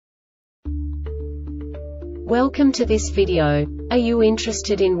Welcome to this video. Are you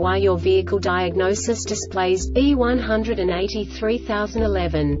interested in why your vehicle diagnosis displays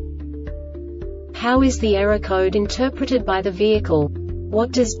B1830-11? How is the error code interpreted by the vehicle?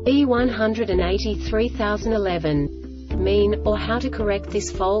 What does B1830-11 mean, or how to correct this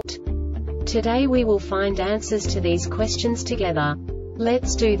fault? Today we will find answers to these questions together.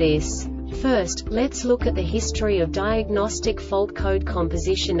 Let's do this. First, let's look at the history of diagnostic fault code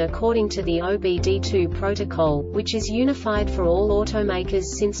composition according to the OBD2 protocol, which is unified for all automakers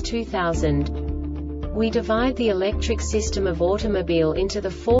since 2000. We divide the electric system of automobile into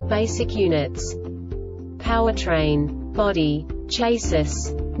the four basic units: powertrain, body,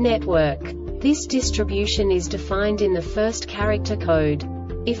 chassis, network. This distribution is defined in the first character code.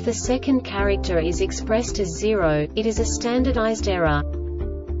 If the second character is expressed as 0, it is a standardized error.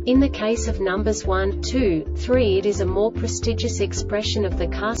 In the case of numbers 1, 2, 3, it is a more prestigious expression of the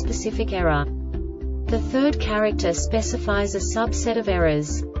car-specific error. The third character specifies a subset of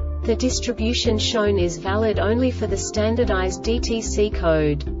errors. The distribution shown is valid only for the standardized DTC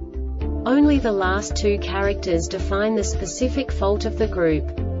code. Only the last two characters define the specific fault of the group.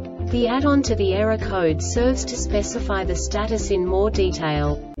 The add-on to the error code serves to specify the status in more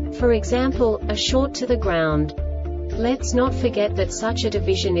detail. For example, a short to the ground. Let's not forget that such a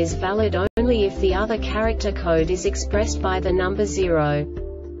division is valid only if the other character code is expressed by the number 0.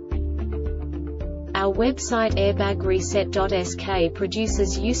 Our website airbagreset.sk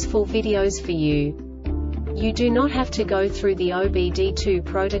produces useful videos for you. You do not have to go through the OBD2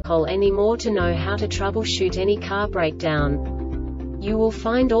 protocol anymore to know how to troubleshoot any car breakdown. You will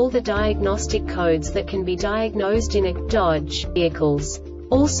find all the diagnostic codes that can be diagnosed in a Dodge vehicles.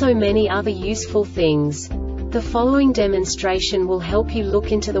 Also many other useful things. The following demonstration will help you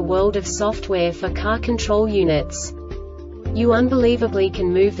look into the world of software for car control units. You unbelievably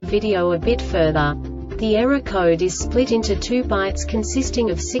can move the video a bit further. The error code is split into 2 bytes consisting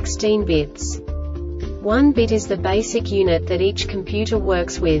of 16 bits. 1 bit is the basic unit that each computer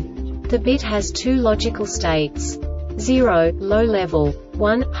works with. The bit has 2 logical states: 0, low level,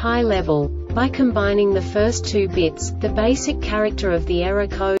 1, high level. By combining the first 2 bits, the basic character of the error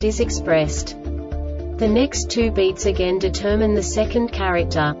code is expressed. The next 2 beats again determine the second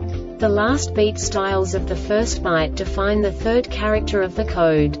character. The last beat styles of the first byte define the third character of the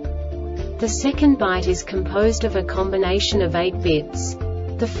code. The second byte is composed of a combination of 8 bits.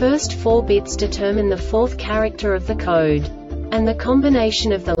 The first 4 bits determine the fourth character of the code. And the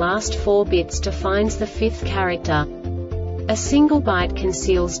combination of the last 4 bits defines the fifth character. A single byte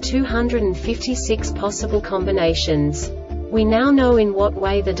conceals 256 possible combinations. We now know in what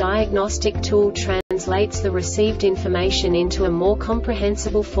way the diagnostic tool translates the received information into a more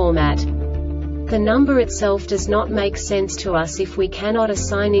comprehensible format. The number itself does not make sense to us if we cannot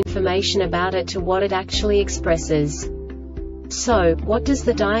assign information about it to what it actually expresses. So, what does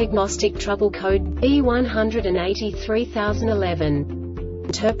the Diagnostic Trouble Code B1830-11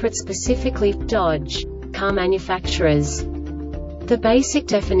 interpret specifically for Dodge car manufacturers? The basic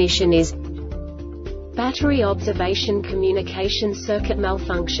definition is battery observation communication circuit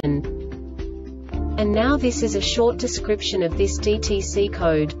malfunction. And now this is a short description of this DTC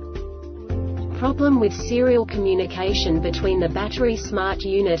code. Problem with serial communication between the battery smart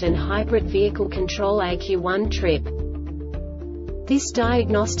unit and hybrid vehicle control ECU1 trip. This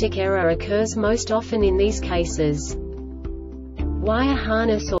diagnostic error occurs most often in these cases: wire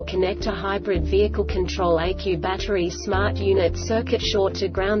harness or connector hybrid vehicle control ECU battery smart unit circuit short to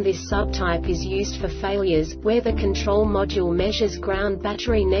ground. This subtype is used for failures where the control module measures ground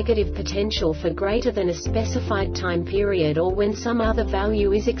battery negative potential for greater than a specified time period or when some other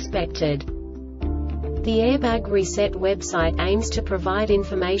value is expected. The Airbag Reset website aims to provide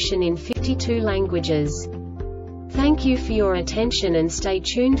information in 52 languages. Thank you for your attention and stay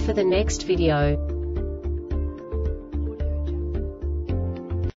tuned for the next video.